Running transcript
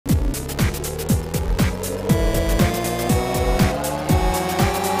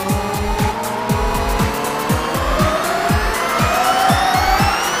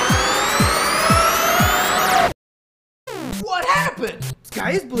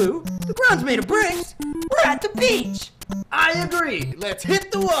glue. The ground's made of bricks. We're at the beach. I agree. Let's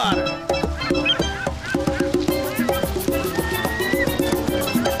hit the water.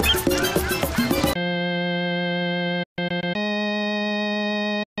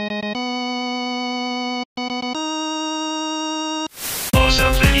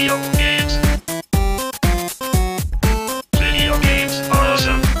 Awesome video games. Video games are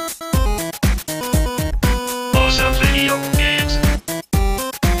awesome. Awesome video games.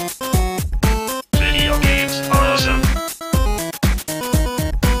 Video games are awesome.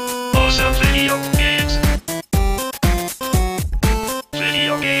 Awesome video games.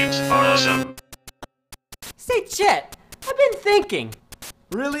 Video games are awesome. Say, Chet, I've been thinking.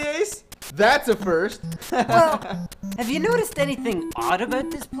 Really, Ace? That's a first. Well, have you noticed anything odd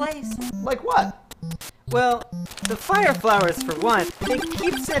about this place? Like what? Well, the fire flowers, for one, they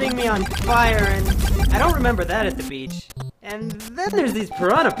keep setting me on fire, and I don't remember that at the beach. And then there's these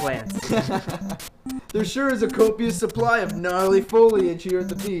piranha plants. There sure is a copious supply of gnarly foliage here at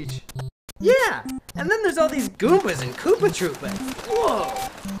the beach. Yeah, and then there's all these Goombas and Koopa Troopas. Whoa!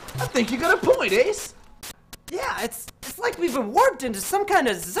 I think you got a point, Ace. Yeah, it's like we've been warped into some kind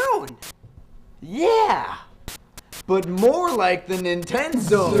of zone. Yeah! But more like the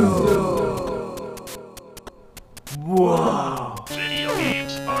Nintenzone. Whoa! Video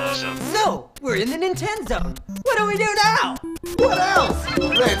games are awesome. So, we're in the Nintenzone. What do we do now? What else?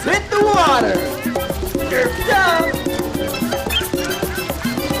 Let's hit the water! Surf's up!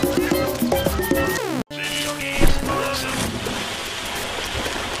 Video games are awesome.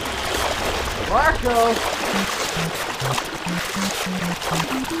 Marco!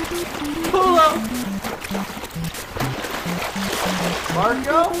 Polo!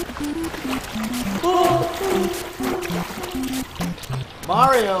 Marco?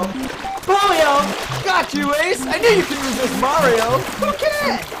 Mario! Polio! Got you, Ace! I knew you could resist Mario! Who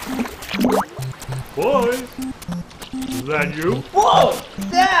can? Boys, is that you? Whoa!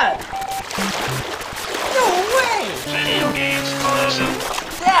 Dad! No way! Video games are awesome.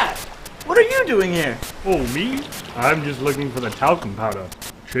 Dad! What are you doing here? Oh, me? I'm just looking for the talcum powder.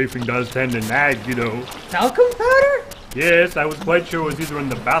 Chafing does tend to nag, you know. Talcum powder? Yes, I was quite sure it was either in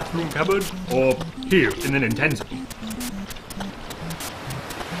the bathroom cupboard or here in the Nintenzone.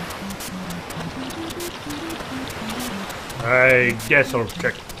 I guess I'll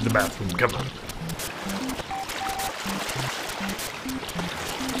check the bathroom cupboard.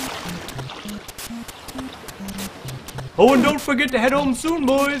 Oh, and don't forget to head home soon,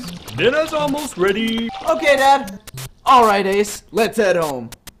 boys. Dinner's almost ready. Okay, Dad. Alright, Ace. Let's head home.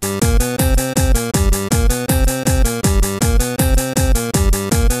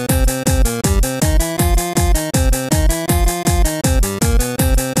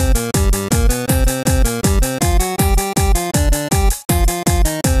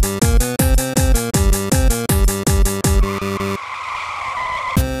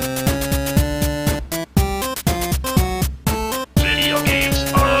 Video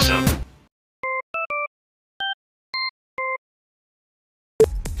games are awesome.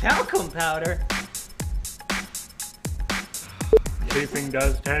 Talcum powder? Chafing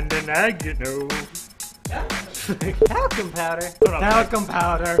does tend to nag, you know. Talcum powder? Shut up, Talcum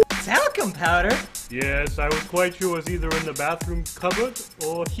powder? Talcum powder? Yes, I was quite sure it was either in the bathroom cupboard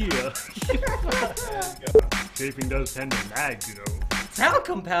or here. Chafing does tend to nag, you know.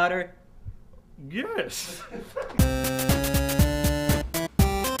 Talcum powder? Yes.